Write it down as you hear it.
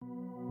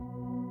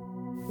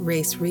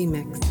Race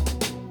Remix.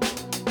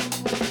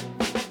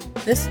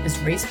 This is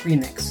Race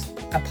Remix,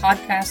 a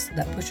podcast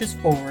that pushes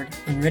forward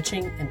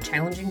enriching and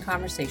challenging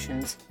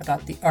conversations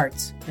about the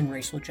arts and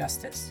racial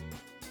justice.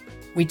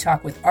 We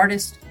talk with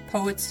artists,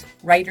 poets,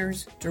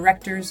 writers,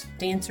 directors,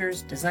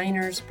 dancers,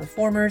 designers,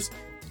 performers,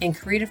 and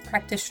creative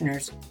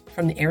practitioners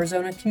from the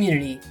Arizona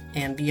community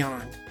and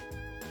beyond.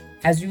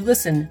 As you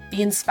listen,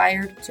 be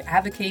inspired to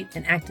advocate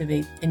and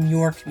activate in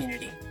your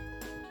community.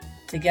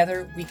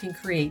 Together, we can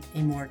create a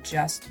more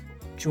just,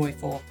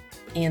 joyful,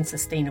 and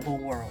sustainable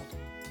world.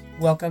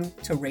 Welcome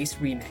to Race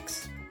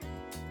Remix.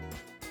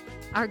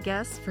 Our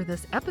guests for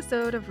this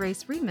episode of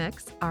Race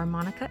Remix are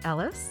Monica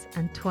Ellis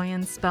and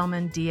Toyin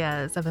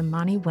Spellman-Diaz of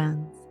Imani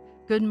Wins.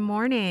 Good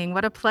morning.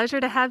 What a pleasure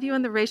to have you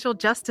in the Racial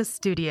Justice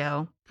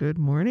Studio. Good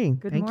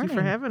morning. Thank you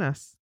for having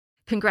us.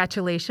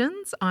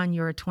 Congratulations on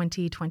your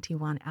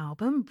 2021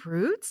 album,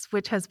 Brutes,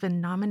 which has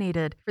been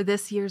nominated for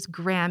this year's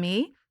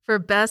Grammy for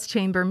Best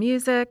Chamber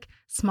Music,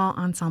 Small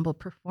Ensemble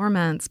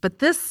Performance. But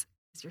this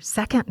is your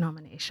second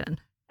nomination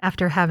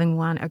after having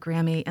won a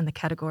Grammy in the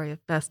category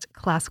of Best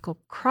Classical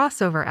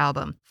Crossover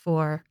Album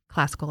for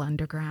Classical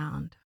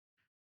Underground.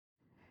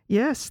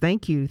 Yes,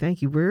 thank you.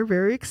 We're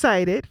very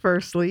excited,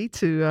 firstly,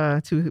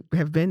 to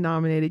have been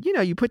nominated. You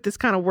know, you put this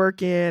kind of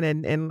work in,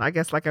 and I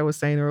guess, like I was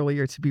saying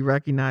earlier, to be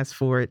recognized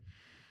for it,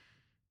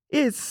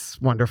 it's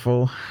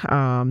wonderful.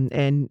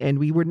 And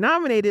we were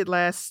nominated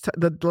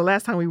the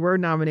last time we were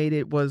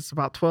nominated was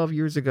about 12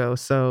 years ago.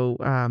 So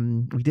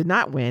we did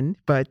not win,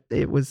 but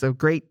it was a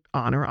great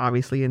honor,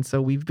 obviously. And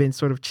so we've been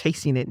sort of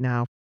chasing it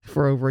now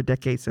for over a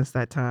decade since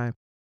that time.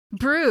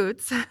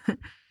 Brutes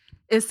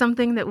is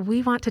something that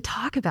we want to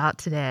talk about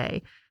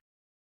today.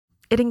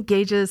 It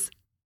engages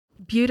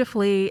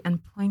beautifully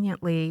and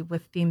poignantly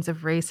with themes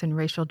of race and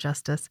racial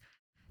justice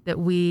that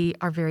we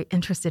are very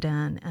interested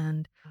in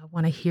and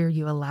want to hear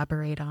you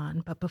elaborate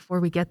on. But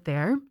before we get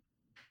there,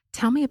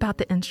 tell me about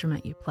the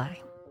instrument you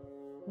play.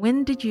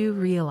 When did you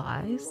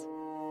realize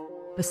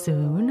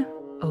bassoon,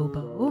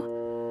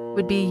 oboe,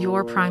 would be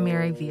your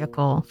primary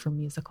vehicle for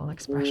musical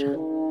expression?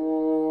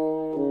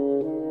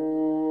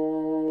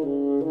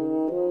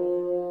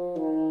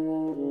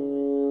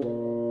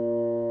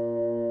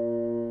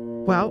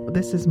 Well,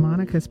 this is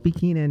Monica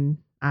speaking, and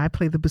I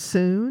play the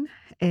bassoon.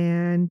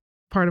 And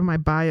part of my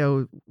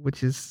bio,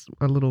 which is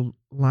a little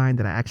line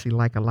that I actually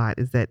like a lot,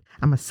 is that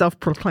I'm a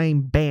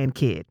self-proclaimed band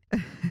kid.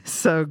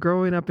 So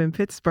growing up in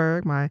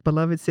Pittsburgh, my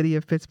beloved city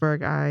of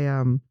Pittsburgh,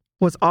 I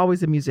was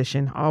always a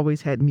musician,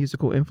 always had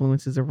musical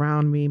influences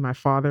around me. My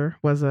father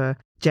was a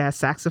jazz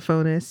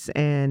saxophonist,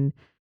 and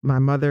my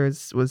mother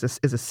is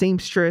a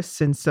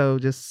seamstress. And so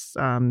just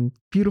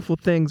beautiful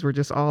things were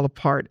just all a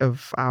part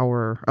of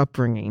our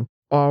upbringing,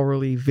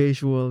 orally,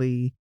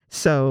 visually.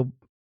 So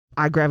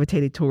I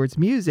gravitated towards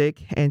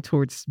music and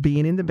towards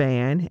being in the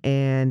band,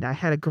 and I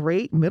had a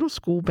great middle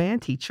school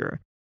band teacher.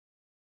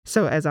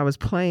 So as I was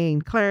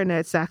playing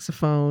clarinet,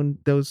 saxophone,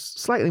 those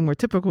slightly more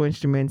typical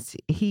instruments,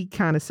 he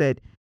kind of said,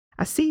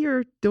 I see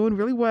you're doing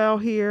really well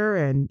here,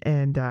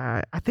 and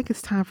I think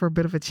it's time for a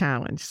bit of a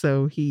challenge.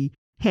 So he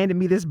handed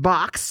me this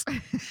box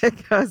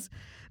because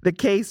the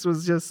case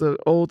was just an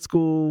old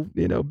school,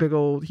 big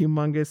old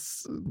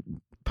humongous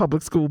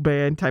public school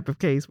band type of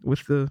case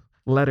with the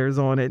letters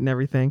on it and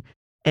everything.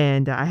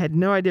 And I had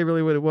no idea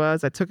really what it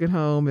was. I took it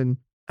home, and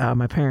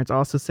my parents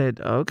also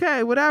said,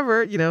 okay,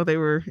 whatever. They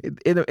were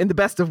in the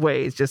best of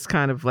ways, just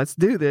kind of, let's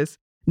do this.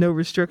 No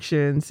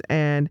restrictions.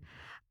 And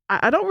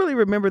I don't really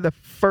remember the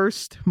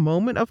first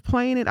moment of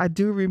playing it. I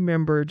do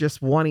remember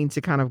just wanting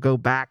to kind of go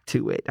back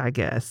to it, I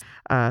guess.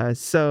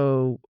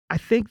 So I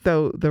think,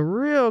 though, the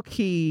real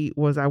key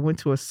was I went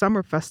to a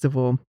summer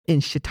festival in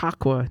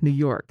Chautauqua, New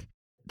York.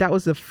 That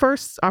was the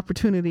first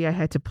opportunity I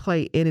had to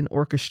play in an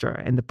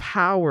orchestra. And the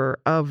power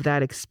of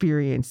that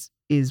experience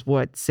is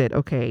what said,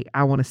 okay,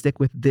 I want to stick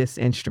with this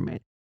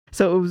instrument.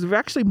 So it was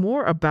actually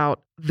more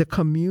about the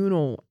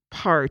communal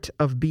part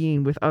of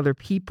being with other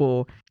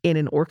people in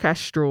an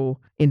orchestral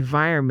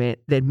environment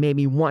that made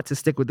me want to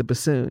stick with the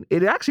bassoon.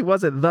 It actually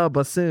wasn't the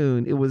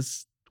bassoon. It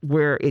was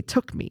where it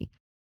took me.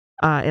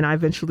 And I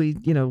eventually,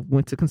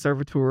 went to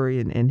conservatory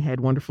and had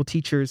wonderful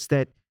teachers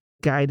that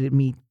guided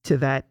me to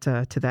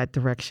that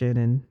direction,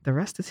 and the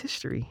rest is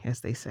history, as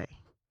they say.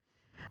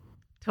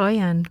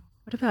 Toyin,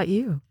 what about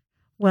you?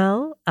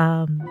 Well,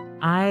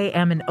 I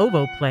am an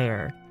oboe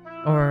player,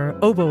 or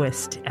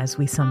oboist, as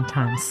we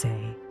sometimes say,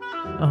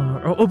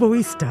 or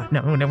oboista.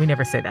 No, we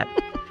never say that.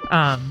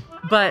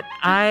 But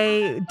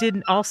I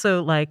didn't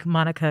also, like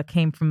Monica,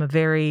 came from a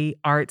very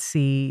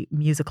artsy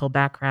musical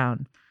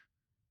background.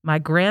 My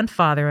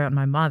grandfather on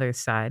my mother's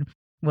side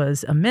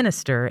was a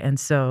minister. And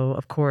so,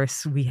 of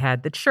course, we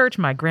had the church.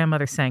 My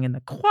grandmother sang in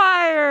the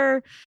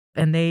choir,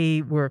 and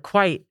they were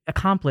quite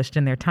accomplished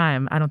in their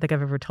time. I don't think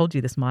I've ever told you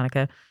this,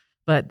 Monica,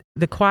 but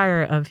the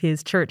choir of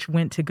his church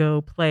went to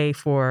go play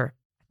for,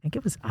 I think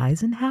it was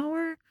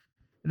Eisenhower.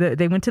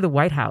 They went to the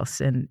White House,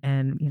 and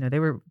they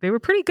were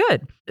pretty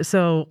good.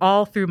 So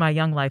all through my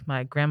young life,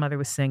 my grandmother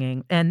was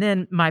singing. And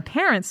then my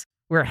parents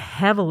were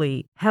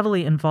heavily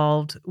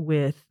involved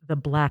with the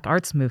Black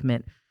arts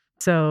movement.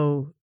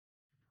 So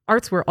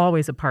arts were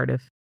always a part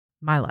of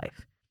my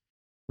life.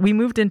 We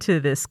moved into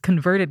this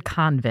converted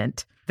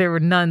convent. There were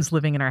nuns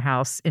living in our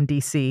house in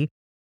DC.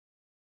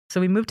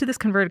 So we moved to this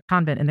converted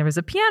convent and there was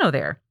a piano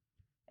there.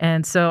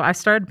 And so I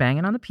started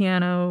banging on the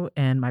piano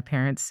and my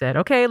parents said,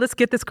 okay, let's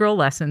get this girl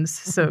lessons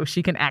so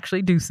she can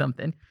actually do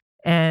something.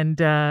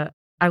 And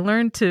I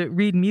learned to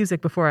read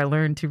music before I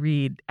learned to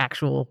read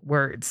actual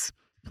words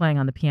playing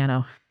on the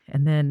piano.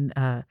 And then,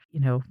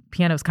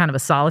 piano is kind of a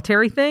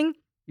solitary thing.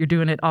 You're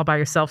doing it all by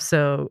yourself.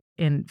 So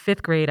in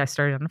 5th grade, I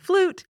started on a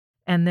flute.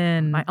 And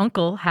then my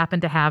uncle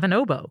happened to have an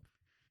oboe.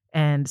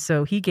 And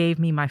so he gave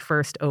me my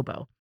first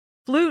oboe.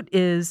 Flute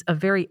is a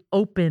very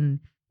open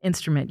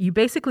instrument. You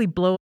basically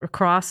blow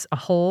across a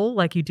hole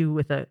like you do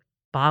with a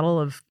bottle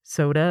of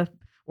soda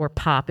or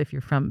pop if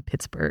you're from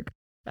Pittsburgh,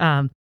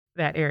 that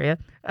area.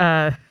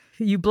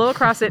 You blow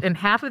across it and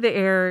half of the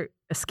air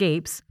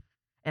escapes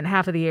and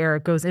half of the air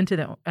goes into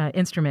the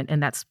instrument.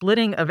 And that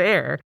splitting of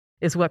air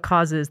is what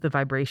causes the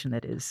vibration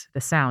that is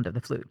the sound of the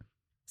flute.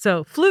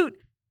 So flute,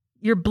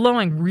 you're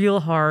blowing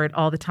real hard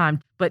all the time,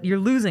 but you're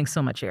losing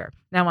so much air.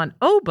 Now on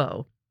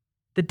oboe,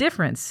 the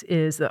difference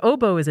is the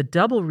oboe is a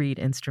double reed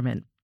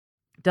instrument.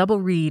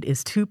 Double reed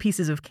is 2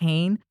 pieces of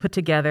cane put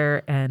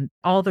together, and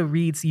all the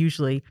reeds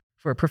usually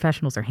for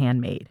professionals are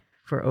handmade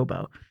for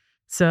oboe.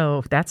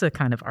 So that's a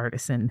kind of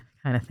artisan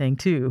kind of thing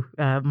too.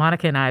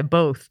 Monica and I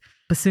both,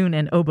 bassoon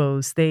and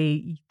oboes,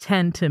 they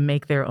tend to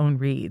make their own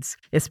reeds,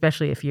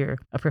 especially if you're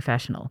a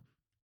professional.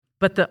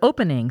 But the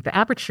opening, the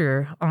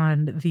aperture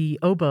on the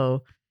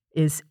oboe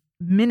is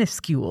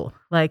minuscule.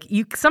 Like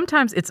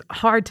sometimes it's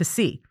hard to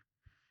see.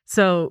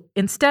 So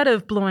instead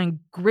of blowing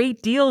a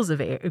great deal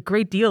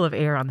of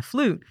air on the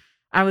flute,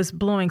 I was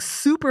blowing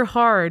super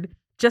hard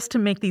just to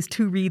make these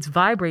 2 reeds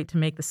vibrate to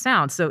make the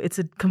sound. So it's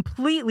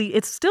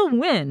still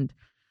wind,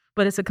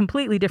 but it's a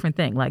completely different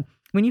thing. Like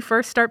when you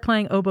first start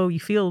playing oboe, you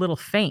feel a little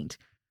faint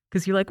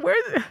because you're like,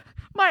 where's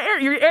my air?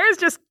 Your air is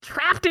just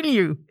trapped in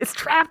you. It's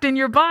trapped in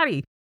your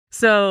body.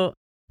 So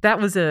that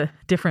was a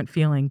different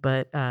feeling,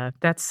 but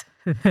that's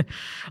the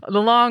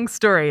long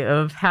story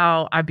of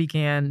how I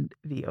began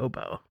the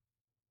oboe.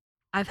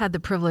 I've had the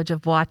privilege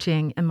of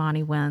watching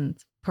Imani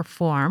Wins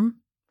perform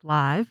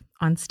live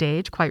on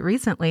stage quite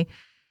recently.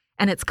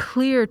 And it's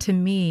clear to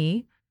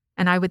me,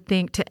 and I would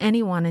think to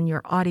anyone in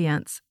your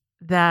audience,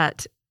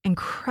 that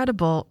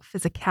incredible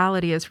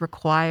physicality is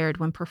required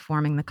when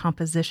performing the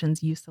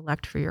compositions you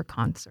select for your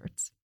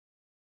concerts.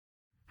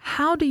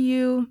 How do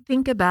you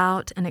think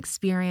about and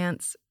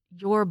experience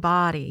your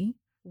body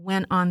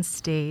when on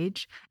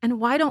stage? And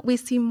why don't we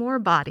see more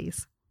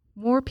bodies?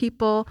 More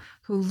people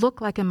who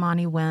look like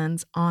Imani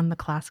Wins on the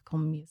classical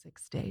music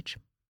stage.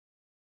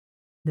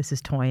 This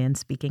is Toyin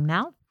speaking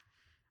now.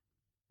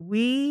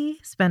 We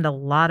spend a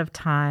lot of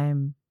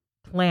time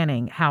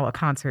planning how a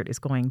concert is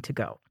going to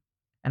go.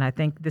 And I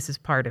think this is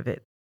part of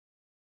it.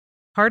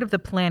 Part of the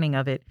planning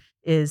of it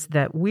is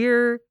that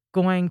we're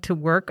going to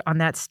work on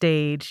that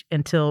stage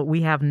until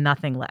we have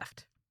nothing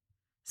left.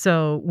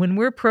 So when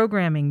we're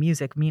programming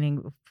music,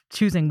 meaning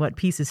choosing what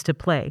pieces to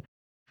play,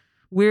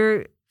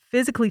 we're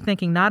physically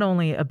thinking not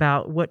only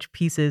about which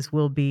pieces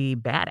will be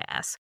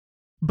badass,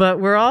 but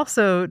we're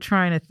also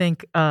trying to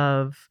think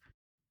of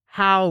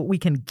how we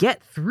can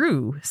get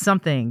through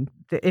something.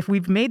 If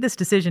we've made this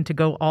decision to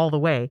go all the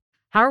way,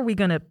 how are we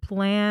going to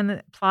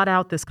plot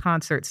out this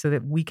concert so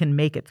that we can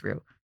make it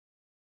through?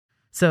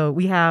 So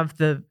we have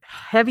the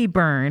heavy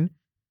burn,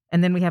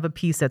 and then we have a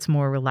piece that's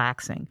more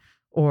relaxing,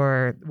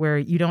 or where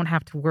you don't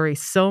have to worry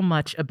so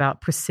much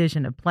about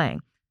precision of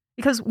playing,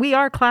 because we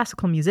are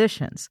classical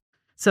musicians.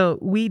 So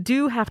we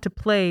do have to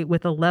play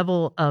with a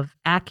level of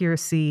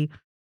accuracy,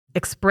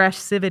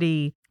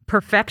 expressivity,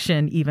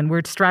 perfection even.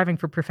 We're striving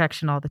for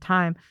perfection all the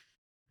time.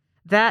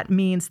 That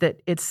means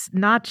that it's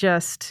not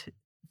just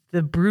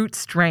the brute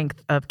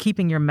strength of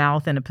keeping your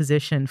mouth in a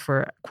position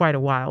for quite a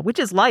while, which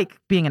is like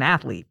being an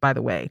athlete, by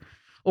the way,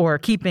 or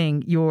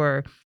keeping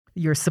your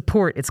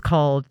support, it's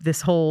called,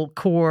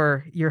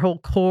 your whole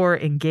core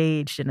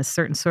engaged in a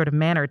certain sort of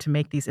manner to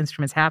make these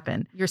instruments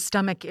happen. Your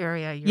stomach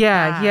area, your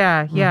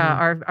back.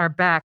 Mm-hmm. Our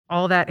back,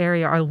 all that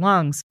area, our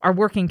lungs are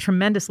working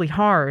tremendously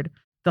hard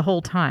the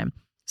whole time.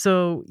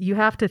 So you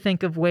have to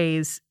think of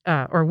ways,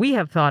 or we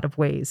have thought of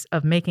ways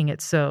of making it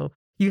so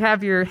you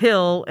have your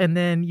hill and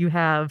then you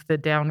have the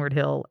downward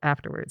hill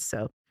afterwards.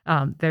 So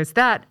there's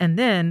that. And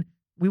then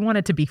we want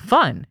it to be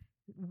fun.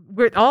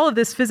 All of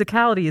this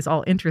physicality is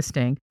all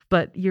interesting,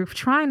 but you're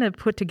trying to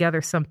put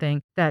together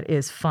something that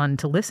is fun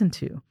to listen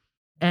to.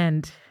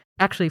 And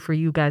actually, for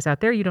you guys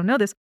out there, you don't know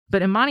this,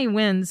 but Imani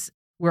Wins,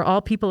 we're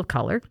all people of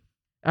color,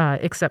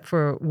 except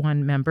for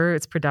one member.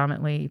 It's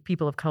predominantly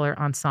people of color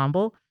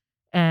ensemble.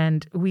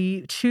 And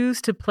we choose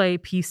to play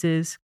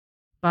pieces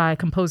by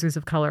composers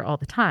of color all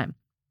the time.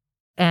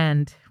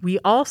 And we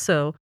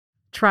also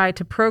try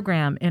to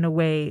program in a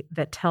way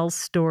that tells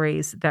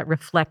stories that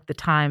reflect the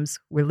times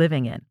we're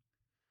living in.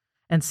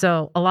 And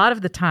so a lot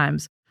of the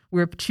times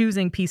we're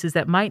choosing pieces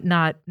that might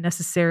not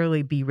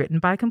necessarily be written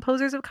by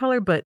composers of color,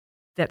 but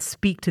that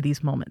speak to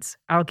these moments.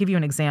 I'll give you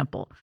an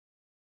example.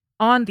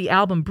 on the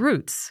album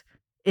Brutes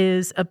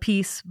is a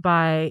piece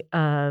by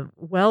a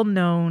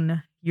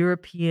well-known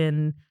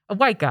European, a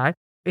white guy.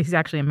 He's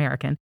actually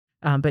American,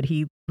 but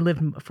he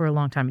lived for a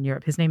long time in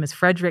Europe. His name is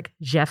Frederick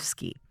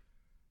Jeffsky.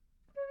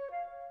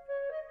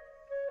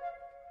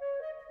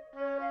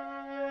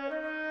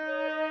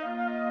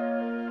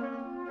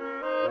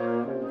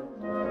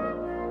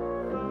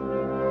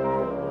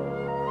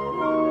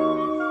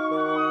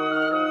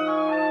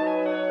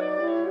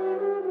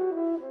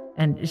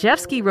 And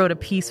Jeffsky wrote a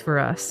piece for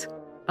us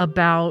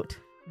about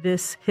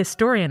this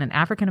historian, an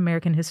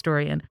African-American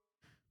historian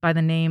by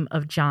the name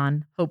of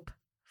John Hope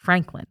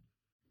Franklin,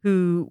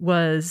 who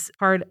was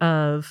part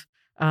of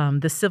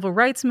the civil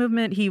rights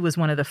movement. He was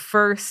one of the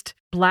first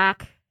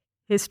Black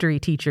history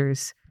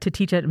teachers to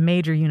teach at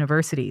major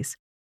universities.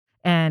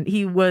 And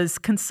he was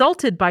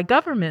consulted by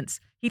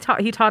governments. He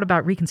taught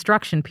about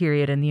Reconstruction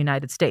period in the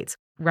United States,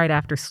 right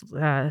after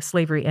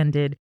slavery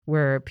ended,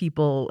 where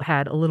people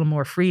had a little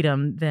more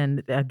freedom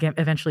than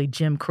eventually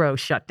Jim Crow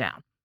shut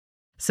down.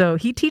 So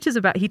he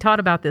taught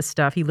about this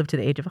stuff. He lived to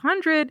the age of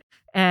 100,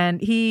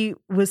 and he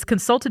was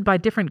consulted by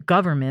different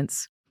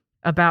governments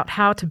about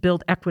how to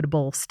build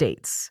equitable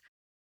states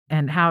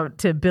and how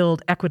to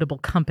build equitable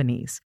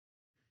companies.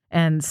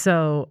 And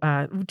so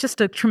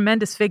just a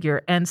tremendous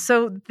figure. And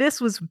so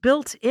this was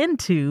built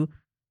into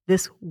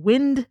this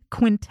wind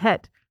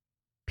quintet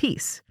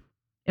piece.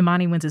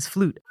 Imani wins his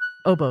flute,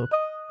 oboe,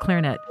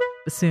 clarinet,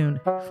 bassoon,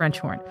 French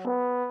horn.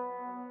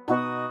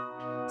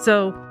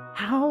 So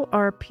how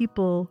are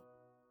people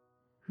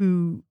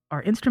who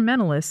are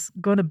instrumentalists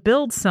going to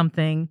build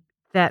something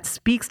that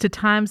speaks to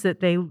times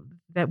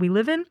that we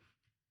live in?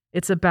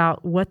 It's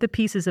about what the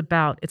piece is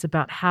about. It's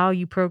about how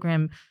you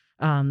program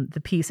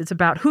the piece. It's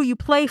about who you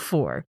play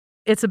for.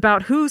 It's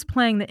about who's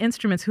playing the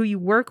instruments, who you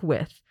work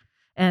with.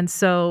 And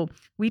so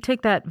we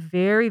take that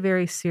very,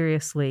 very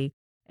seriously.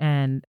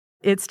 And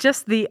it's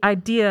just the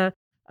idea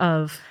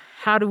of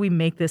how do we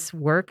make this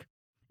work?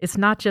 It's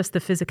not just the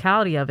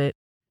physicality of it.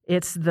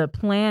 It's the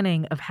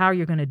planning of how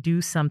you're going to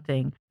do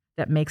something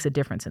that makes a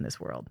difference in this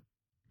world.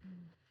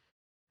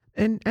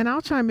 And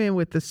I'll chime in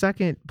with the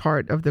second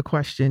part of the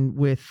question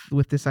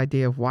with this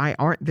idea of why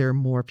aren't there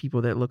more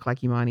people that look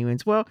like Imani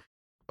Wins? Well,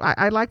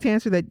 I'd like to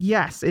answer that.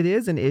 Yes, it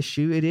is an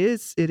issue. It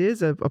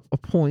is a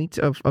point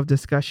of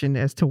discussion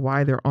as to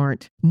why there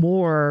aren't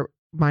more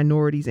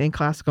minorities in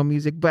classical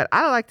music. But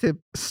I like to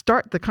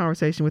start the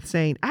conversation with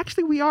saying,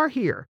 actually, we are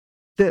here.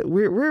 That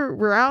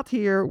we're out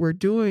here. We're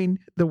doing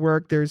the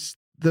work. There's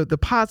the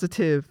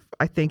positive,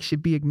 I think,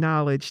 should be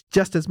acknowledged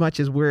just as much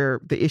as where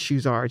the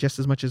issues are, just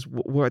as much as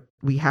what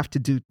we have to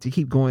do to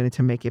keep going and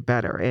to make it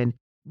better. And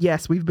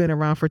yes, we've been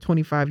around for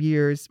 25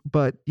 years,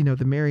 but,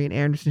 the Marian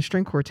Anderson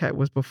String Quartet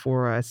was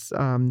before us.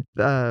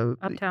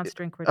 Uptown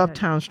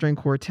String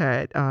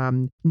Quartet.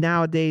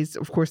 Nowadays,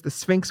 of course, the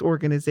Sphinx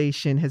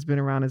organization has been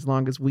around as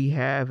long as we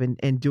have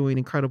and doing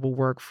incredible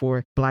work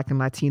for Black and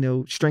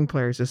Latino string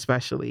players,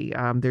 especially.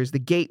 There's the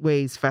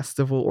Gateways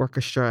Festival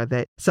Orchestra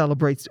that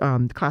celebrates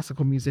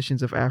classical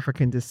musicians of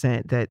African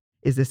descent that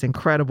is this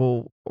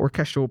incredible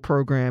orchestral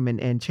program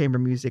and chamber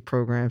music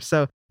program.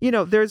 So,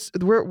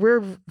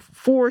 we're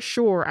for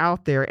sure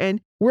out there,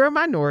 and we're a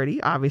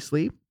minority,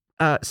 obviously.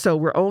 So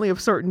we're only a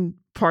certain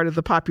part of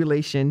the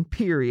population,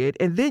 period.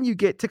 And then you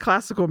get to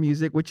classical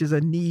music, which is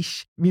a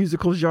niche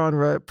musical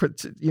genre,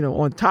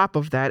 on top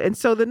of that. And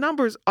so the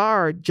numbers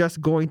are just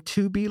going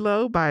to be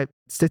low by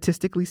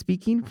statistically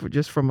speaking,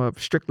 from a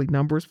strictly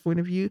numbers point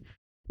of view.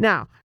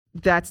 Now,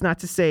 that's not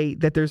to say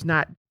that there's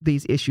not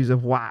these issues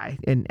of why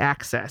and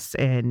access.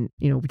 And,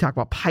 we talk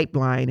about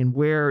pipeline and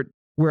where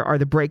are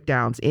the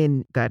breakdowns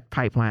in that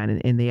pipeline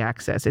and in the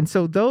access. And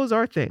so those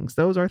are things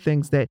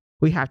that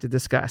we have to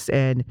discuss.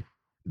 And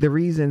the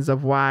reasons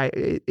of why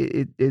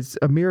it is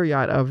a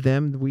myriad of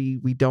them. We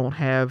don't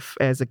have,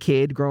 as a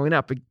kid growing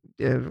up,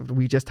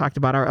 we just talked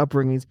about our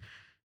upbringings.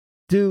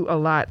 Do a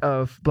lot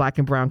of Black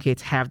and brown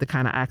kids have the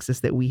kind of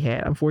access that we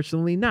had?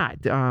 Unfortunately not.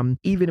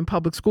 Even in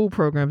public school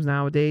programs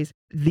nowadays,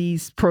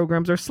 these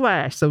programs are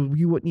slashed. So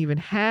you wouldn't even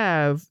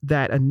have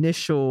that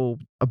initial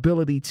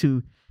ability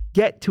to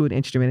get to an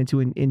instrument and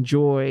to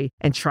enjoy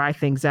and try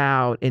things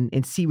out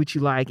and see what you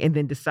like and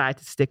then decide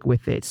to stick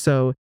with it.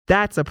 So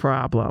that's a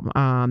problem.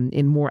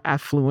 In more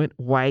affluent,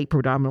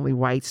 predominantly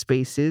white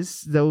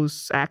spaces,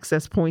 those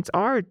access points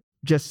are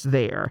just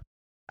there.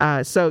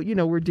 So,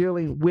 we're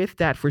dealing with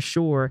that for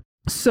sure.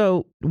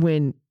 So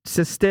when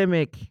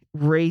systemic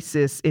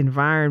racist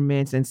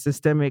environments and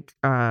systemic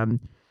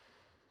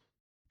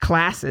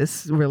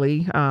classes,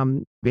 really,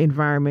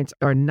 environments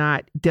are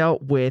not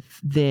dealt with,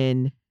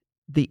 then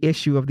the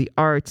issue of the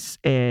arts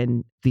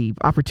and the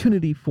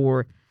opportunity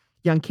for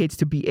young kids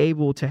to be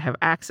able to have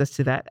access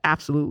to that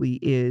absolutely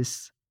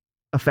is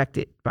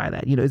affected by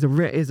that. Is a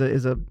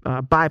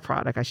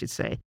byproduct, I should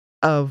say,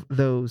 of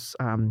those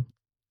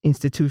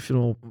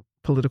institutional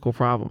political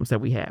problems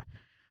that we have.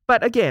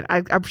 But again,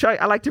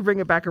 I like to bring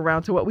it back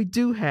around to what we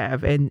do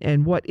have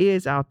and what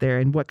is out there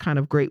and what kind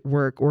of great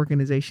work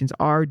organizations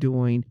are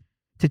doing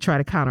to try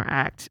to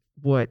counteract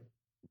what,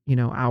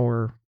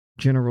 our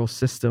general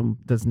system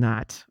does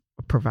not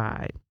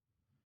provide.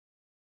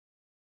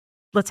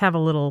 Let's have a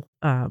little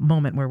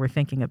moment where we're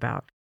thinking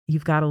about,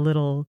 you've got a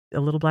little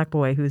black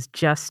boy who's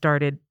just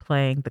started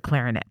playing the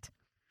clarinet.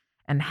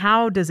 And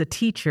how does a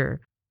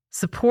teacher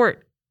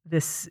support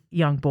this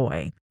young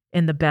boy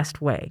in the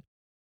best way?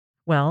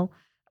 Well,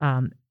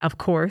 of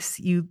course,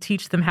 you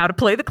teach them how to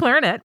play the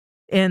clarinet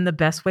in the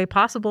best way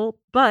possible.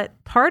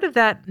 But part of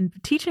that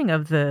teaching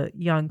of the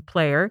young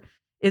player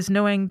is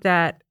knowing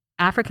that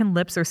African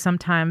lips are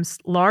sometimes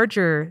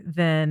larger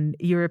than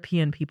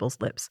European people's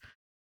lips.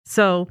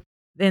 So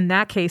in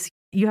that case,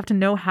 you have to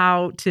know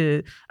how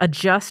to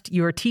adjust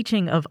your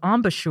teaching of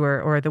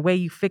embouchure, or the way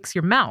you fix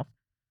your mouth,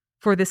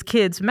 for this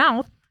kid's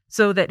mouth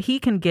so that he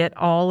can get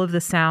all of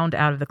the sound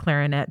out of the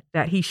clarinet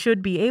that he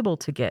should be able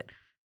to get.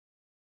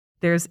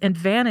 There's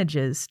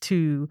advantages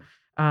to,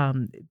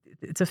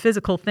 it's a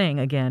physical thing,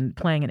 again,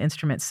 playing an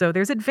instrument. So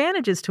there's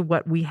advantages to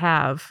what we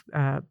have,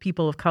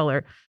 people of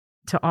color,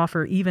 to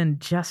offer, even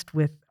just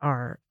with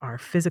our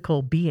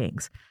physical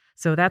beings.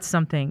 So that's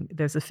something,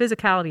 there's the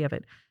physicality of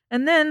it.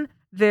 And then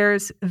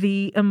there's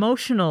the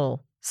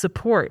emotional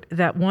support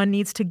that one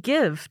needs to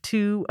give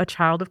to a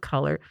child of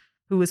color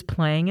who is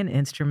playing an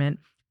instrument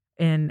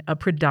in a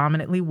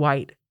predominantly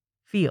white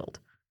field.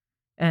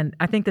 And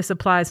I think this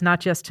applies not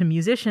just to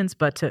musicians,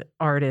 but to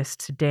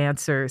artists, to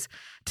dancers,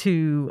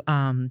 to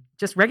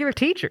just regular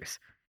teachers.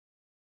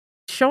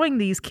 Showing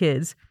these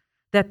kids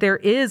that there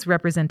is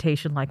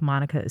representation, like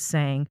Monica is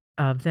saying,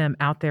 of them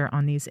out there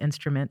on these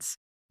instruments.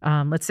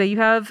 Let's say you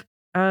have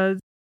a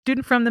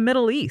student from the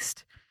Middle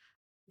East.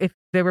 If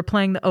they were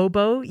playing the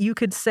oboe, you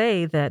could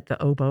say that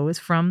the oboe is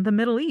from the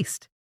Middle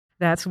East.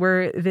 That's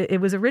where it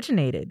was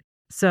originated.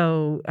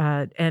 So,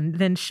 and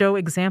then show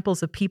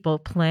examples of people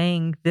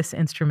playing this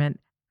instrument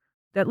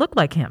that look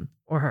like him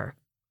or her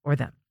or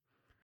them.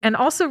 And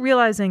also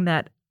realizing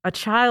that a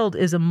child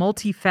is a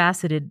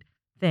multifaceted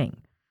thing.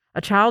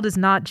 A child is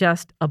not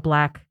just a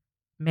black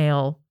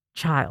male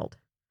child.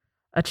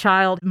 A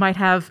child might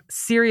have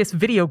serious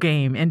video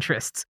game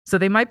interests, so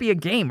they might be a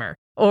gamer,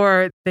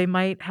 or they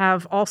might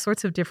have all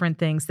sorts of different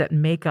things that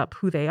make up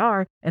who they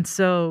are. And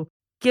so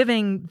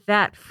giving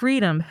that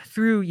freedom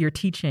through your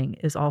teaching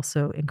is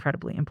also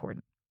incredibly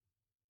important.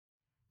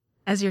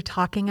 As you're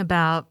talking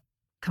about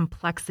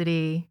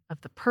complexity of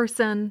the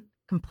person,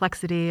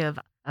 complexity of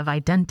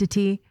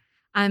identity,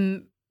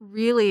 I'm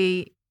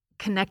really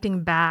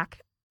connecting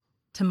back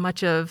to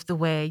much of the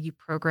way you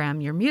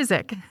program your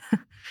music,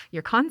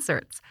 your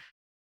concerts.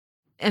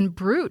 And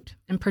Brute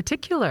in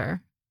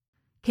particular,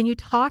 can you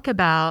talk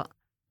about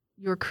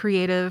your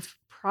creative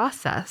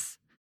process?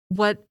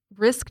 What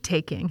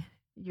risk-taking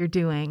you're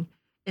doing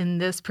in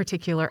this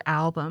particular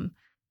album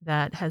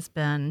that has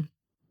been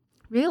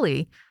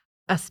really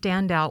a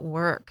standout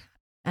work,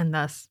 and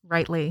thus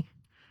rightly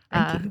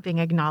being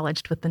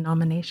acknowledged with the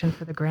nomination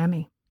for the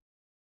Grammy?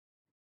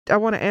 I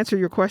want to answer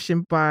your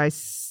question by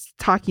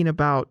talking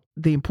about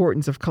the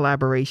importance of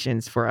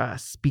collaborations for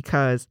us,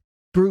 because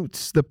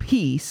Brute's, the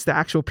piece, the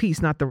actual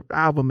piece, not the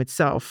album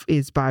itself,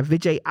 is by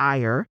Vijay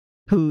Iyer,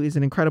 who is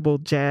an incredible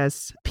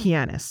jazz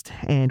pianist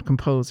and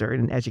composer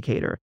and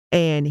educator.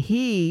 And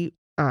he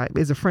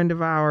is a friend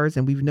of ours,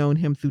 and we've known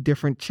him through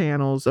different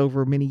channels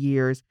over many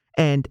years.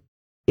 And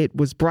it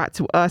was brought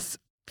to us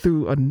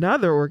through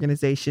another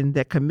organization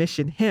that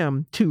commissioned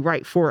him to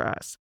write for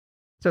us.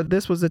 So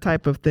this was the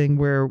type of thing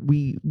where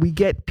we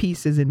get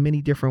pieces in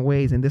many different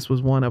ways. And this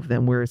was one of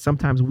them, where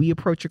sometimes we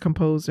approach a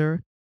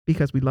composer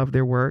because we love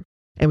their work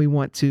and we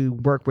want to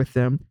work with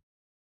them.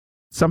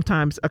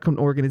 Sometimes an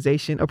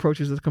organization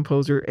approaches a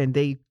composer and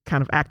they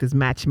kind of act as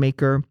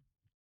matchmaker.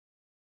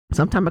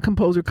 Sometimes a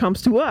composer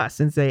comes to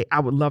us and say, I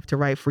would love to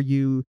write for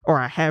you, or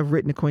I have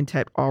written a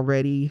quintet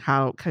already.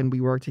 How can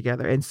we work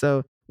together? And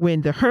so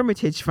when the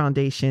Hermitage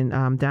Foundation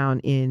down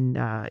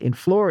in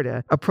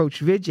Florida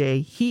approached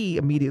Vijay, he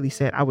immediately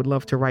said, I would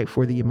love to write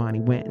for the Imani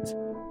Winds.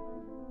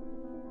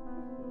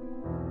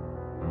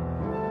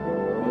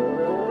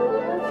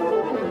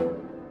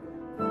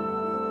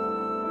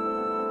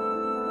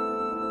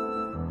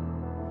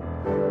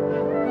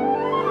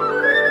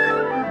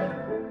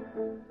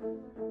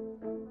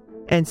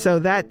 And so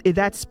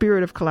that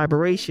spirit of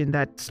collaboration,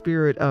 that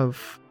spirit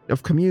of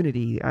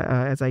community,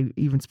 as I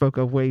even spoke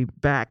of way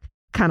back,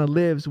 kind of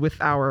lives with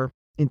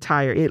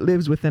it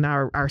lives within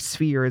our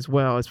sphere as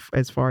well,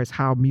 as far as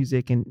how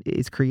music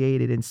is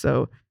created. And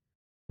so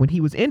when he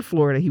was in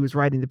Florida, he was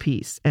writing the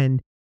piece.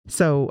 And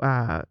so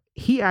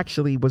he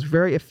actually was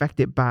very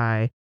affected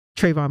by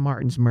Trayvon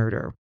Martin's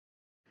murder.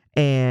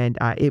 And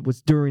it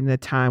was during the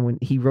time when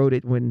he wrote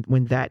it,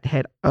 when that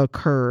had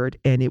occurred.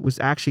 And it was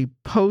actually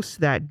post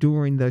that,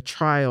 during the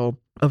trial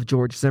of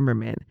George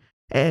Zimmerman.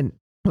 And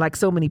like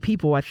so many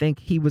people, I think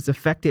he was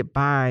affected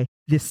by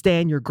the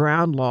stand your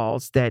ground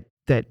laws that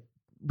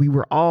we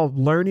were all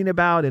learning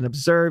about and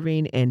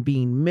observing and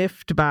being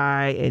miffed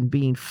by and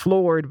being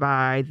floored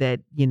by,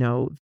 that, you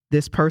know,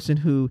 this person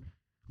who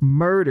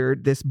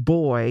murdered this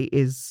boy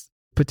is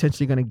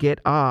potentially going to get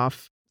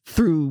off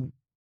through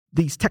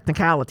these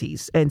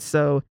technicalities. And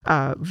so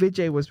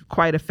Vijay was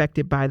quite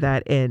affected by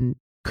that. And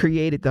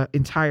created the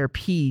entire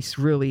piece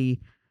really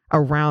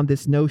around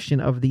this notion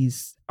of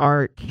these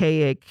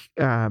archaic,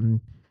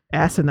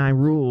 asinine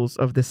rules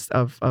of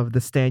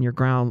the stand your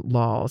ground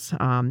laws.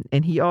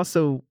 And he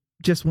also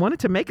just wanted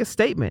to make a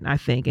statement, I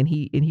think, and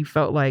he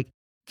felt like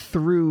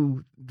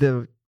through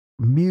the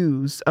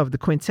muse of the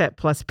quintet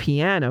plus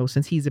piano,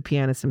 since he's a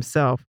pianist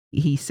himself,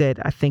 he said,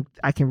 I think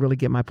I can really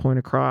get my point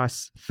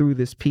across through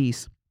this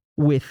piece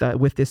with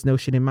this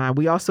notion in mind.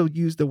 We also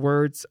used the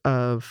words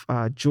of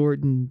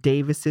Jordan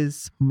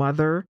Davis's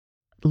mother,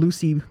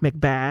 Lucy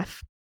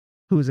McBath,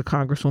 who is a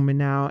congresswoman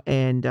now,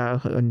 and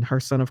her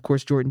son, of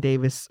course, Jordan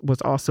Davis,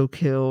 was also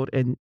killed.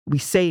 And we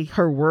say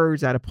her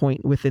words at a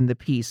point within the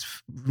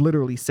piece,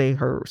 literally say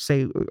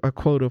a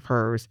quote of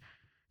hers.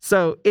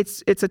 So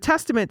it's a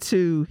testament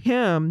to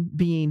him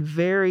being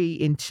very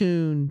in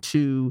tune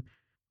to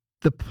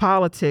the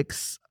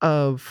politics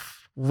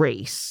of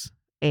race,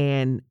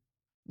 and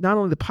not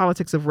only the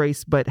politics of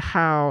race, but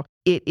how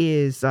it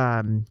is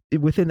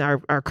within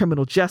our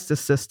criminal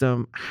justice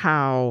system,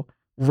 how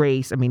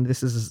race, I mean,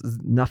 this is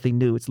nothing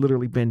new. It's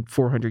literally been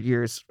 400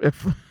 years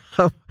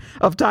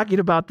of talking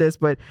about this,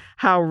 but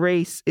how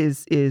race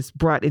is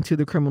brought into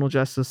the criminal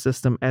justice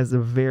system as a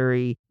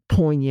very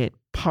poignant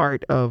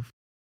part of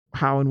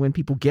how and when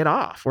people get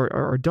off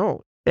or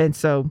don't. And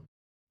so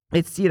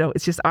it's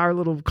just our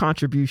little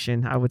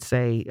contribution, I would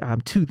say,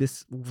 to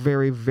this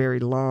very, very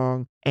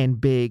long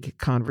and big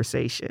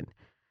conversation.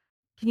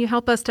 Can you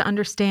help us to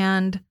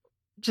understand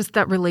just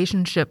that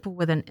relationship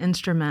with an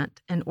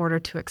instrument in order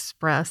to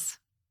express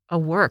a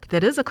work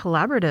that is a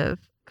collaborative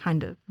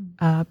kind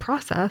of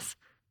process?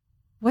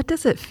 What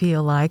does it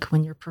feel like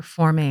when you're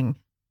performing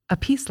a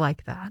piece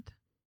like that?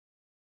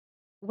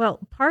 Well,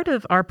 part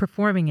of our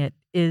performing it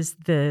is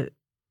the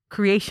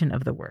creation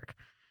of the work,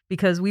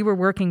 because we were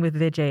working with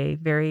Vijay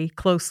very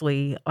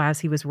closely as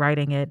he was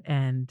writing it,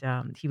 and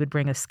he would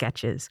bring us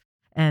sketches.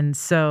 And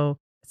so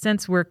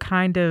since we're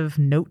kind of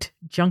note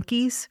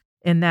junkies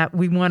in that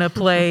we want to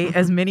play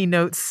as many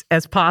notes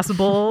as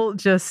possible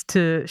just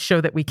to show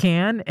that we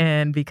can,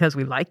 and because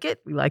we like it,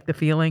 we like the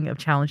feeling of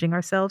challenging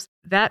ourselves,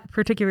 that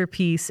particular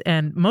piece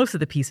and most of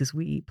the pieces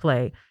we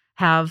play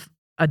have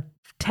a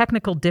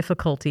technical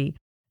difficulty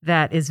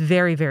that is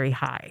very, very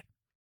high.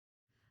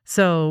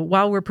 So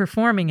while we're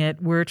performing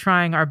it, we're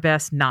trying our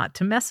best not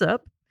to mess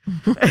up.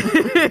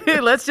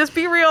 Let's just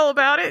be real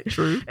about it.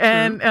 True.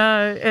 And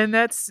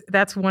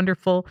that's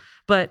wonderful.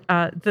 But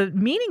the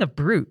meaning of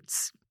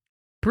brutes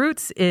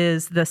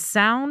is the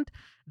sound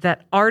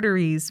that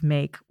arteries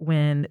make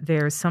when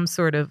there's some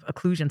sort of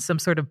occlusion, some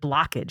sort of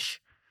blockage.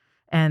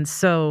 And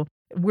so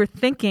we're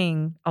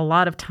thinking a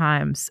lot of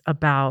times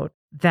about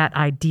that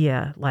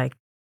idea, like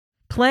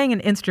playing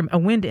a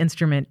wind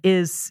instrument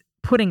is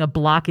putting a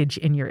blockage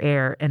in your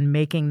air and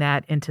making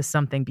that into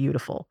something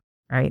beautiful,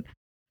 right?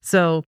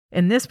 So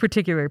in this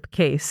particular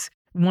case,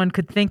 one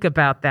could think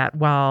about that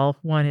while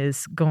one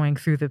is going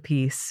through the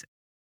piece.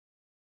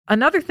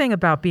 Another thing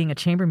about being a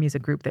chamber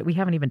music group that we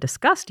haven't even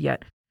discussed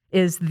yet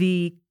is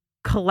the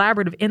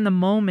collaborative in the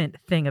moment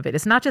thing of it.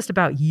 It's not just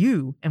about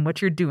you and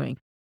what you're doing.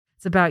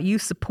 It's about you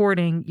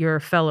supporting your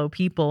fellow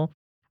people,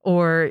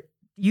 or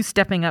you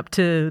stepping up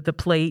to the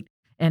plate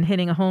and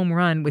hitting a home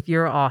run with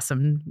your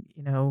awesome,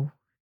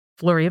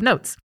 flurry of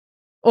notes,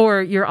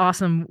 or your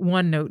awesome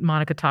one note.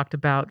 Monica talked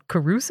about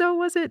Caruso,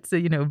 was it? So,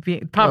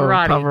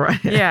 Pavarotti.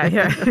 Pavarotti.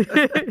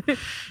 Yeah.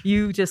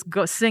 You just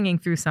go singing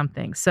through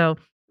something. So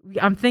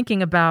I'm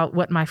thinking about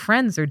what my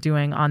friends are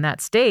doing on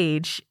that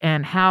stage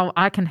and how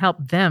I can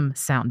help them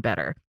sound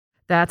better.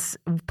 That's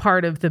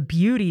part of the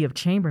beauty of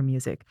chamber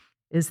music,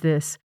 is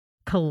this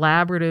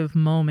collaborative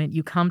moment.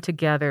 You come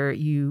together,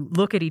 you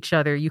look at each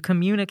other, you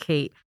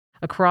communicate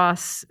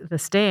across the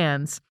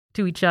stands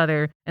to each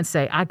other and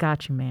say, I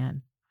got you,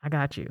 man. I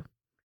got you.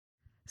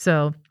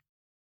 So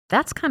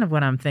that's kind of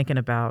what I'm thinking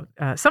about.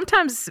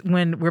 Sometimes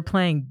when we're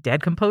playing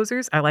dead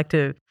composers, I like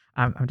to,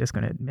 I'm just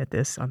going to admit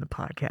this on the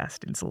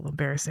podcast. It's a little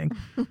embarrassing,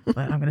 but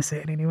I'm going to say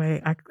it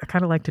anyway. I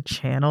kind of like to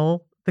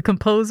channel the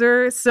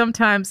composer.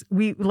 Sometimes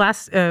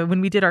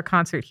when we did our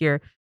concert here,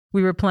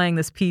 we were playing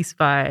this piece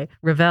by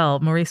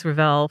Maurice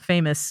Ravel,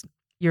 famous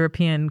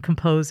European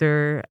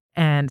composer.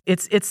 And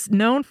it's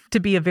known to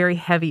be a very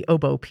heavy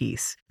oboe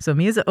piece. So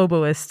me as an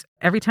oboist,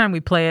 every time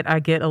we play it, I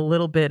get a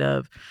little bit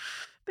of,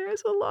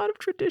 there's a lot of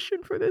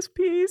tradition for this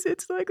piece.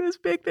 It's like this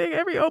big thing.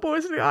 Every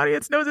oboist in the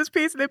audience knows this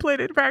piece and they played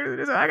it in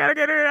practice. So I got to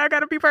get it. I got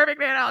to be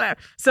perfect and all that.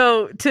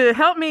 So to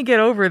help me get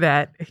over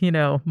that,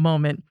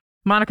 moment,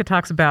 Monica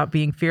talks about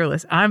being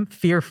fearless. I'm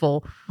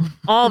fearful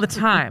all the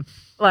time.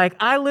 Like,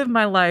 I live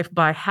my life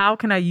by how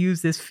can I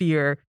use this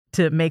fear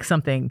to make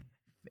something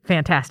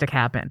fantastic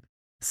happen.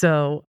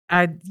 So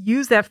I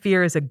use that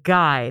fear as a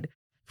guide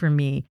for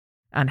me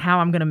on how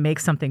I'm going to make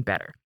something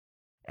better.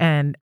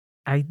 And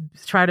I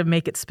try to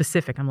make it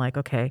specific. I'm like,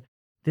 okay,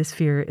 this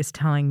fear is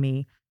telling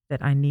me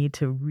that I need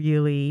to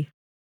really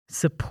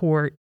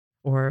support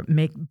or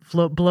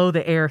blow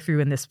the air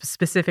through in this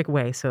specific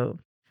way. So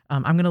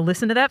I'm going to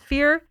listen to that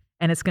fear,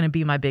 and it's going to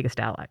be my biggest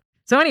ally.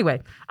 So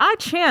anyway, I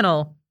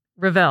channel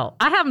Ravel.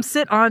 I have him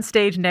sit on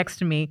stage next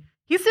to me.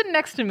 he's sitting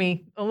next to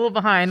me, a little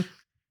behind,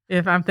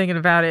 if I'm thinking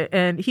about it,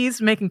 and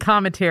he's making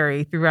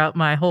commentary throughout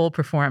my whole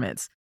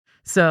performance.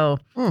 So,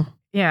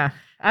 yeah,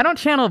 I don't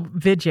channel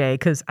Vijay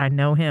because I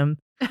know him.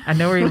 I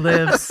know where he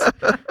lives.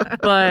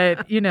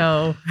 But,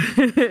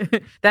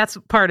 that's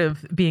part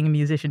of being a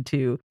musician,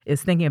 too,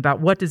 is thinking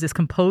about what does this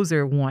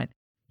composer want?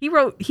 He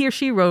or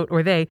she wrote,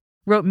 or they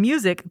wrote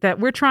music that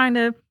we're trying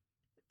to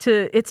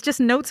it's just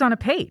notes on a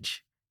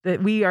page.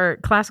 That we are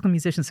classical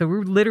musicians, so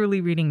we're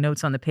literally reading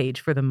notes on the page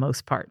for the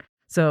most part.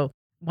 So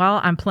while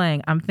I'm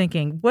playing, I'm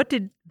thinking, what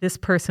did this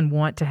person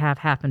want to have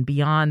happen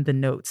beyond the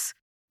notes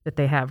that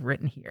they have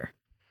written here?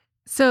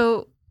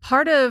 So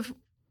part of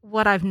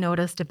what I've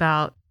noticed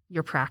about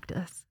your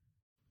practice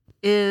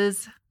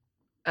is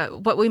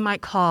what we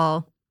might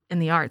call in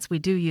the arts, we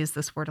do use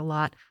this word a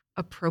lot,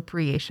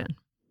 appropriation,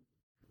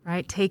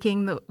 right?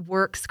 Taking the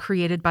works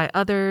created by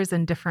others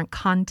in different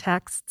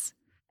contexts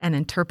and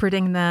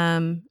interpreting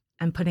them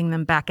and putting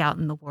them back out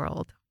in the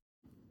world.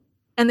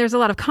 And there's a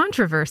lot of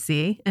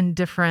controversy in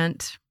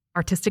different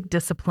artistic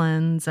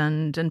disciplines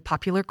and in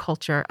popular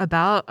culture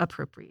about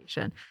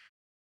appropriation.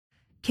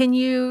 Can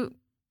you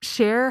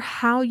share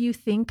how you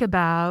think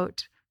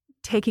about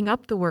taking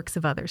up the works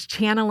of others,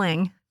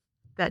 channeling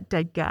that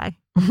dead guy,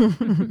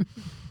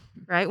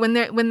 right? When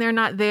they're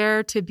not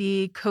there to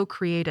be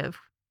co-creative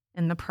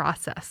in the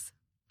process,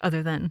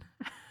 other than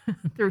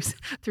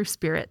through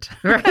spirit,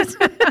 right?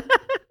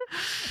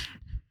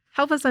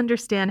 Help us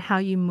understand how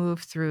you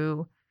move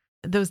through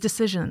those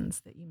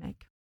decisions that you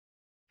make.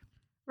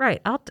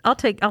 Right.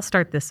 I'll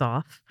start this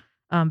off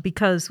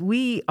because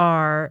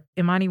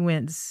Imani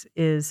Winds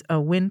is a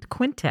wind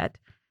quintet.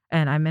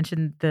 And I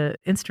mentioned the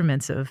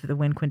instruments of the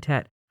wind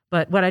quintet.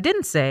 But what I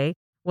didn't say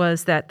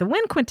was that the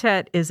wind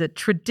quintet is a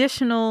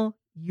traditional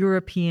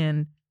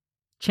European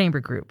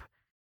chamber group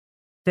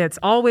that's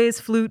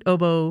always flute,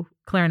 oboe,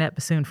 clarinet,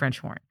 bassoon, French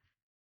horn.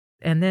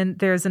 And then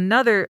there's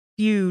another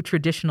few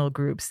traditional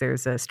groups.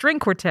 There's a string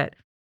quartet,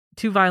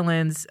 2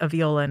 violins, a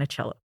viola, and a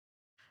cello.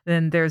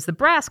 Then there's the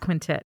brass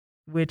quintet,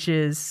 which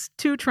is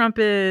 2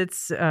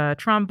 trumpets, a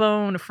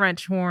trombone, a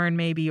French horn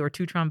maybe, or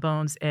 2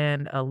 trombones,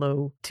 and a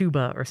low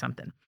tuba or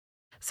something.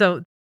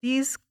 So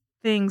these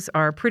things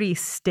are pretty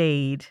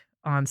staid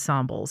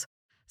ensembles.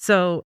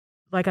 So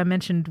like I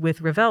mentioned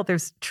with Ravel,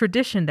 there's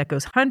tradition that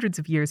goes hundreds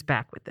of years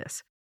back with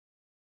this.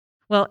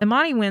 Well,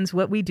 Imani Winds,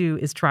 what we do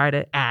is try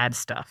to add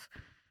stuff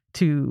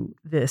to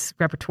this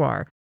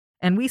repertoire.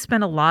 And we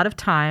spend a lot of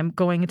time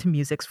going into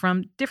musics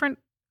from different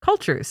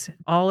cultures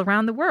all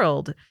around the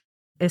world,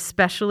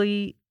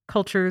 especially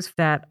cultures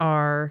that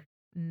are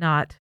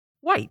not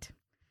white.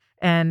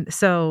 And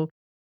so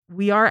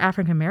we are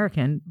African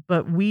American,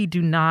 but we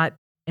do not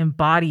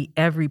embody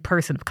every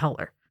person of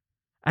color.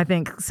 I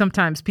think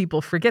sometimes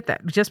people forget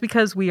that. Just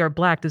because we are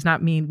Black does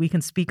not mean we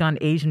can speak on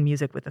Asian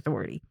music with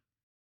authority.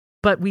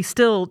 But we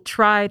still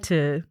try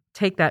to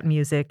take that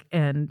music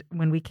and,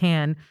 when we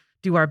can,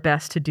 do our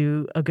best to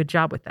do a good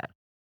job with that.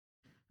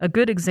 A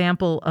good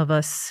example of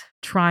us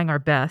trying our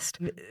best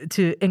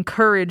to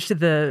encourage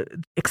the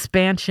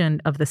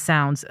expansion of the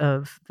sounds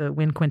of the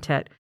wind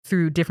quintet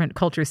through different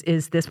cultures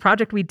is this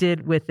project we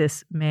did with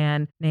this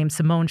man named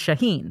Simon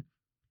Shaheen.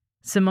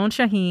 Simon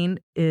Shaheen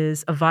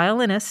is a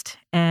violinist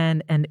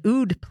and an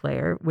oud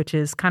player, which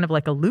is kind of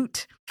like a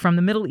lute from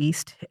the Middle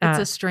East. It's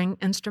a string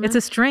instrument? It's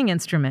a string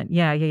instrument.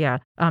 Yeah.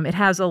 It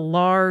has a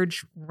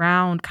large,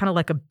 round, kind of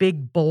like a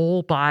big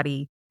bowl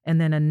body,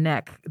 and then a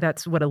neck.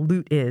 That's what a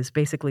lute is,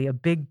 basically a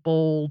big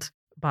bowled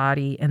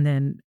body, and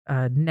then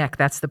a neck.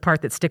 That's the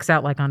part that sticks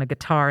out like on a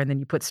guitar, and then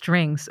you put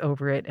strings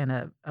over it and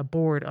a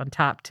board on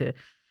top to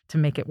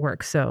make it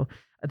work. So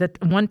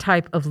that one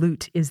type of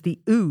lute is the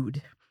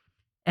oud.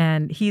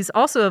 And he's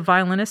also a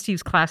violinist. He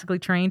was classically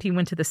trained. He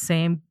went to the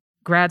same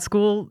grad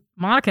school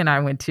Monica and I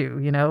went to,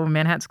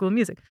 Manhattan School of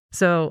Music.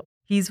 So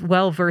he's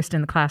well versed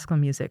in the classical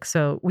music.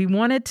 So we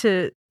wanted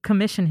to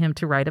commission him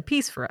to write a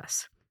piece for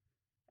us.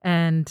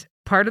 And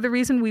part of the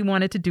reason we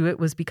wanted to do it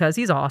was because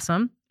he's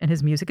awesome and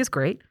his music is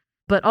great,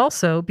 but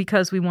also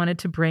because we wanted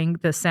to bring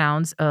the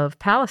sounds of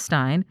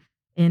Palestine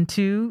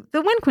into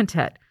the wind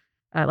quintet.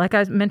 Like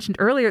I mentioned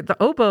earlier, the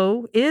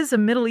oboe is a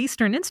Middle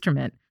Eastern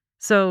instrument.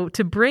 So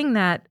to bring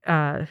that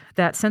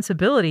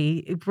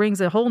sensibility, it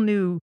brings a whole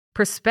new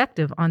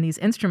perspective on these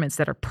instruments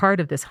that are part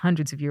of this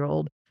hundreds of year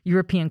old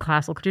European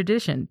classical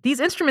tradition.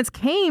 These instruments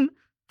came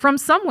from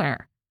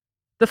somewhere.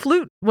 The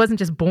flute wasn't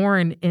just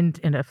born in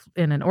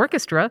an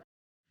orchestra.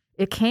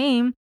 It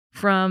came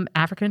from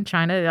Africa and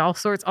China,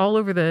 all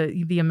over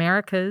the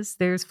Americas.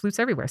 There's flutes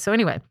everywhere. So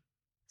anyway,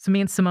 me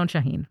and Simon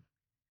Shaheen,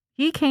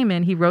 he came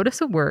in, he wrote us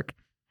a work.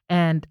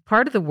 And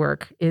part of the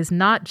work is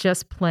not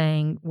just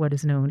playing what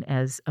is known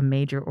as a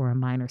major or a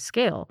minor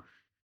scale.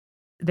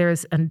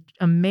 There's an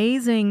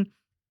amazing,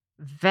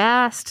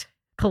 vast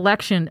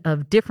collection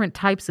of different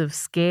types of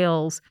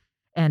scales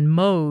and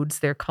modes,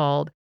 they're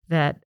called,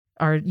 that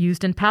are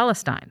used in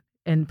Palestine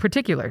in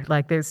particular.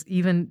 Like there's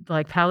even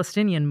like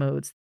Palestinian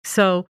modes.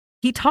 So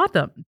he taught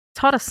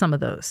us some of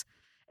those.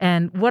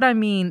 And what I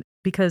mean,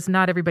 because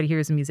not everybody here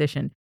is a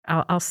musician,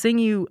 I'll sing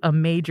you a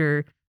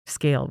major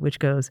scale, which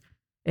goes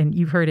And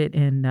you've heard it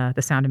in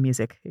The Sound of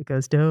Music. It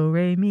goes do,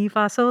 re, mi,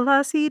 fa, sol,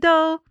 la, si,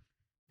 do.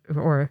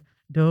 Or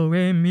do,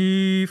 re,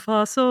 mi,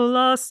 fa, sol,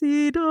 la,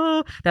 si,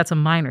 do. That's a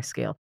minor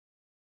scale.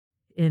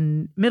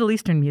 In Middle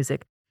Eastern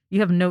music, you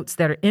have notes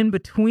that are in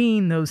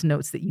between those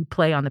notes that you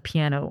play on the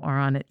piano or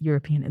on a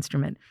European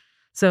instrument.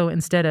 So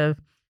instead of,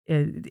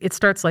 it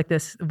starts like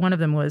this. One of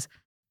them was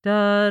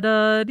da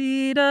da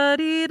dee da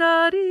dee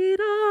da dee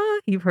da.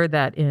 You've heard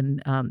that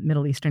in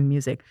Middle Eastern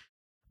music.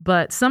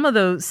 But some of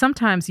those,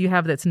 sometimes you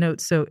have that's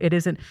notes, so it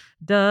isn't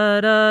da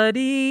da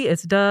dee,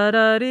 it's da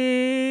da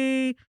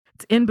dee.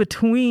 It's in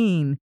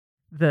between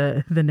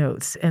the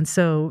notes. And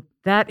so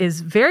that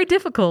is very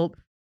difficult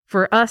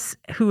for us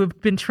who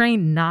have been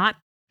trained not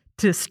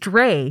to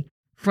stray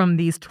from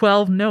these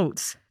 12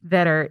 notes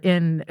that are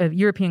in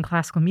European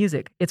classical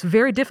music. It's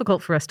very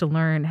difficult for us to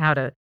learn how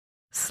to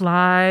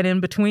slide in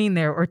between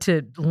there or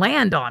to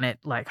land on it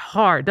like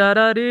hard,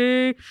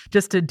 da-da-dee,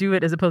 just to do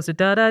it as opposed to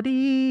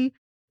da-da-dee.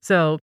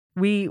 So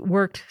we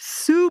worked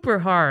super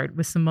hard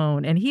with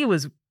Simone, and he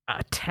was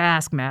a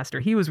taskmaster.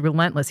 He was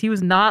relentless. He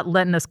was not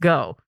letting us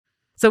go.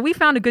 So we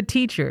found a good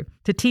teacher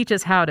to teach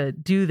us how to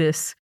do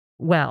this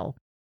well.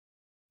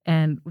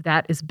 And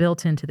that is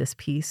built into this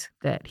piece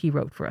that he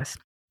wrote for us,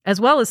 as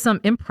well as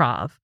some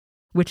improv,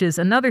 which is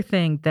another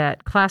thing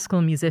that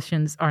classical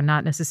musicians are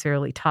not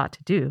necessarily taught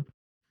to do.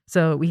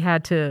 So we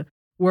had to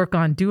work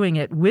on doing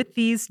it with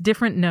these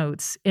different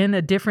notes in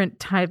a different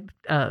type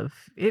of,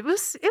 it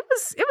was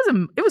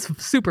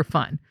super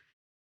fun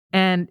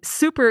and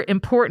super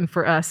important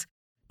for us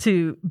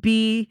to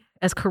be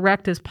as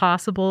correct as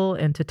possible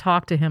and to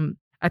talk to him.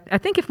 I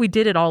think if we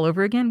did it all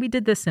over again, we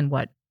did this in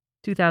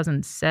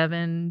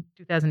 2007,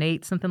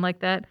 2008, something like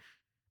that.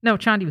 No,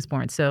 Chandi was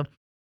born. So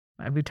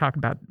we talked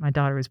about my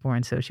daughter was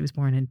born. So she was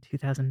born in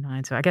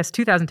 2009. So I guess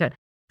 2010.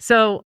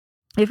 So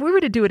if we were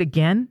to do it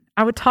again,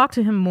 I would talk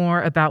to him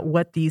more about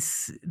what we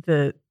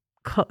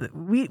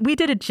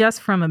did it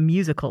just from a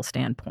musical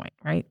standpoint,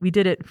 right? We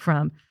did it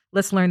from,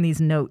 let's learn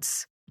these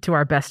notes to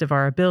our best of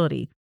our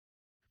ability.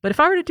 But if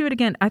I were to do it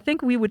again, I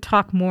think we would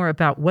talk more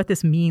about what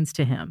this means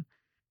to him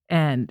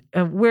and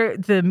where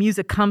the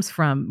music comes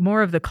from,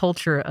 more of the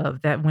culture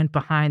of that went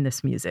behind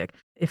this music.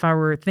 If I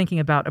were thinking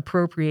about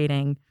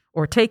appropriating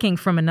or taking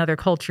from another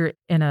culture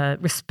in a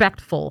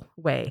respectful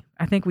way,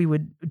 I think we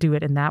would do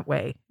it in that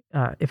way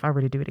if I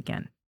were to do it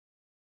again.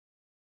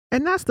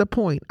 And that's the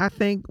point. I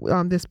think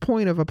this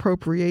point of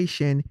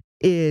appropriation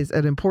is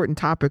an important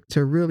topic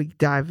to really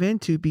dive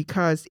into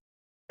because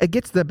it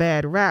gets the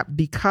bad rap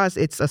because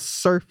it's a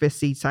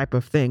surfacey type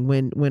of thing.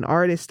 When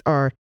artists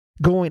are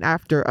going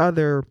after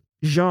other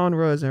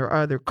genres or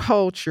other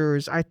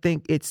cultures, I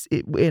think it's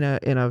in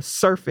a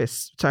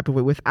surface type of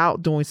way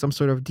without doing some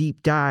sort of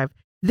deep dive,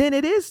 then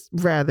it is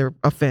rather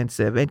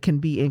offensive and can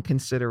be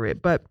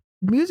inconsiderate. But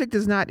music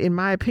does not, in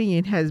my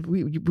opinion,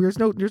 there's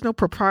no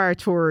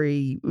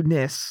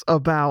proprietoriness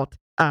about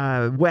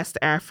West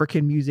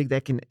African music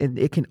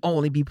it can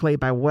only be played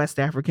by West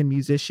African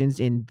musicians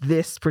in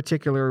this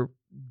particular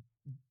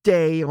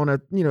day on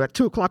at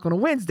 2:00 on a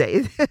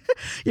Wednesday.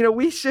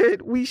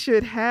 We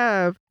should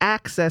have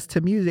access to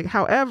music.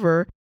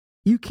 However,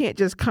 you can't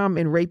just come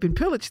and rape and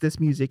pillage this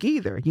music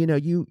either.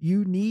 You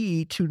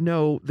need to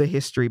know the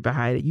history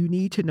behind it. You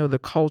need to know the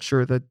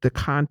culture, the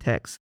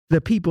context, the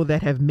people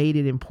that have made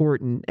it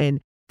important. And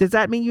does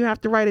that mean you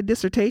have to write a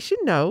dissertation?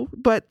 No,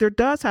 but there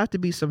does have to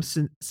be some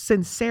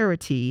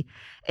sincerity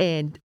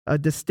and a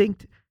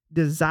distinct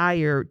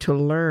desire to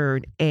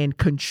learn and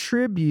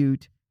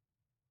contribute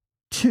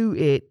to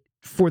it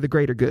for the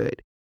greater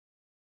good,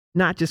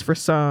 not just for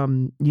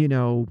some,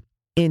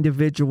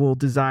 individual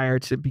desire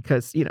to,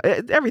 because,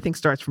 everything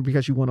starts from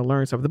because you want to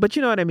learn something, but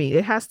you know what I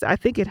mean? I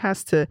think it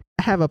has to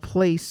have a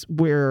place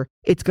where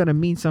it's going to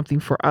mean something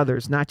for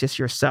others, not just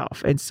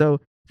yourself. And so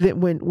that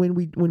when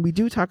we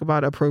do talk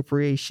about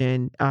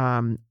appropriation,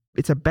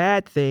 it's a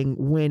bad thing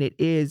when it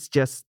is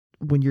just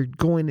when you're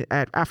going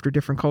after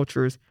different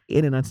cultures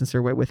in an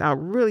unsincere way without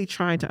really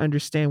trying to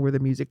understand where the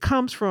music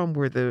comes from,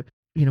 where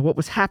what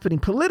was happening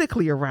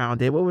politically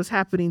around it, what was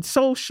happening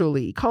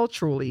socially,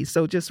 culturally.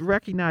 So just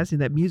recognizing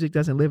that music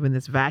doesn't live in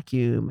this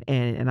vacuum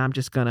and I'm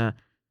just going to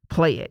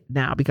play it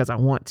now because I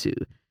want to.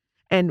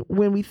 And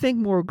when we think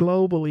more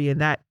globally in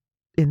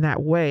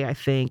that way, I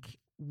think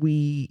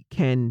we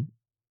can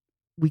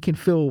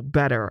feel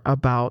better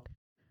about,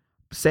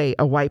 say,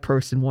 a white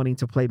person wanting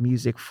to play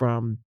music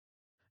from,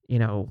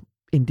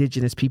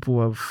 indigenous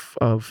people of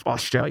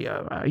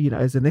Australia,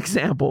 as an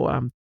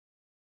example.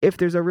 If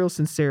there's a real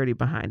sincerity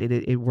behind it,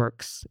 it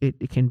works.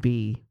 It can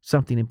be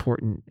something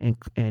important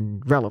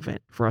and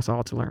relevant for us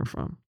all to learn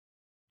from.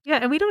 Yeah,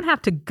 and you don't have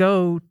to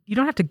go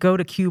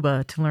to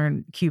Cuba to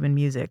learn Cuban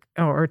music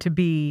or to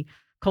be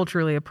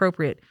culturally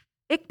appropriate.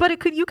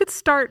 You could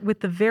start with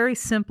the very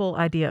simple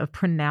idea of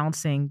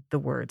pronouncing the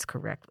words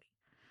correctly.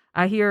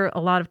 I hear a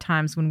lot of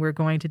times when we're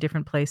going to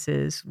different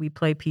places, we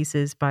play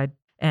pieces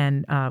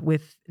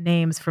with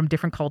names from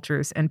different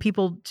cultures, and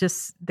people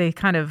they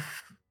kind of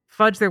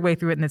fudge their way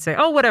through it and they say,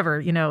 oh,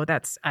 whatever,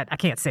 I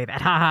can't say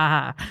that. Ha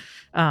ha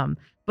ha.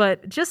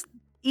 But just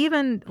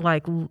even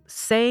like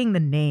saying the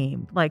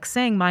name, like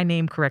saying my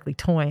name correctly,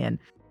 Toyin,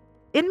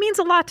 it means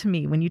a lot to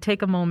me when you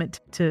take a moment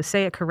to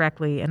say it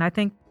correctly. And I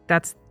think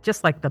that's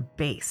just like the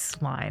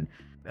baseline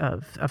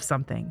of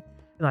something,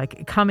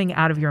 like coming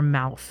out of your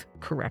mouth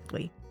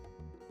correctly.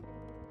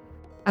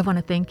 I want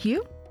to thank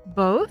you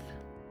both,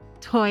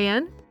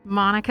 Toyin,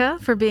 Monica,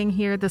 for being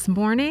here this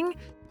morning.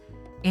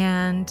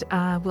 And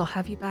we'll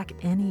have you back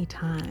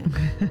anytime.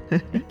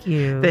 Thank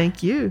you.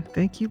 Thank you.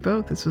 Thank you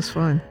both. This was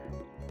fun.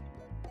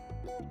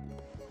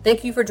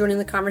 Thank you for joining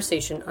the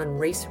conversation on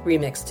Race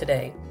Remix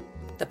today.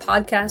 The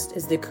podcast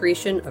is the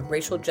creation of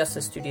Racial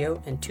Justice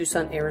Studio in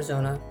Tucson,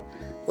 Arizona,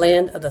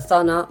 land of the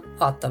Thana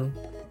O'odham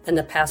and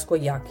the Pascua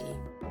Yaqui.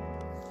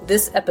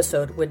 This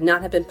episode would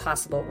not have been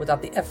possible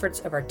without the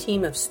efforts of our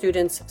team of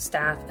students,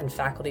 staff, and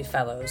faculty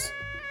fellows.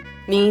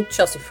 Me,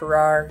 Chelsea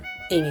Farrar,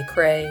 Amy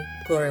Cray,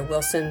 Gloria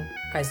Wilson,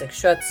 Isaac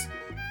Schutz,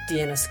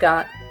 Deanna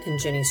Scott, and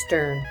Jenny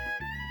Stern.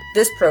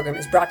 This program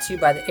is brought to you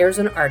by the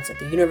Arizona Arts at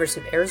the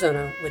University of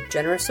Arizona with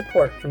generous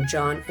support from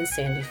John and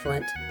Sandy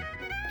Flint.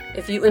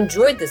 If you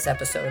enjoyed this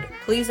episode,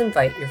 please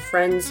invite your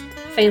friends,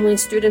 family,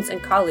 students,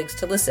 and colleagues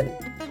to listen.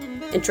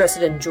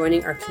 Interested in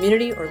joining our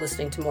community or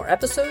listening to more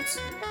episodes?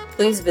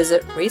 Please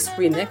visit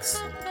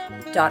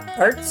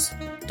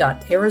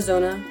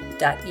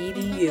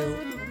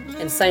raceremix.arts.arizona.edu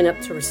and sign up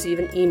to receive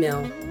an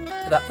email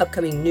about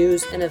upcoming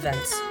news and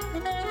events.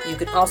 You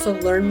can also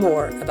learn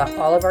more about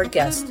all of our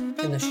guests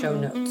in the show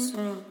notes.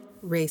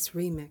 Race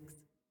Remix.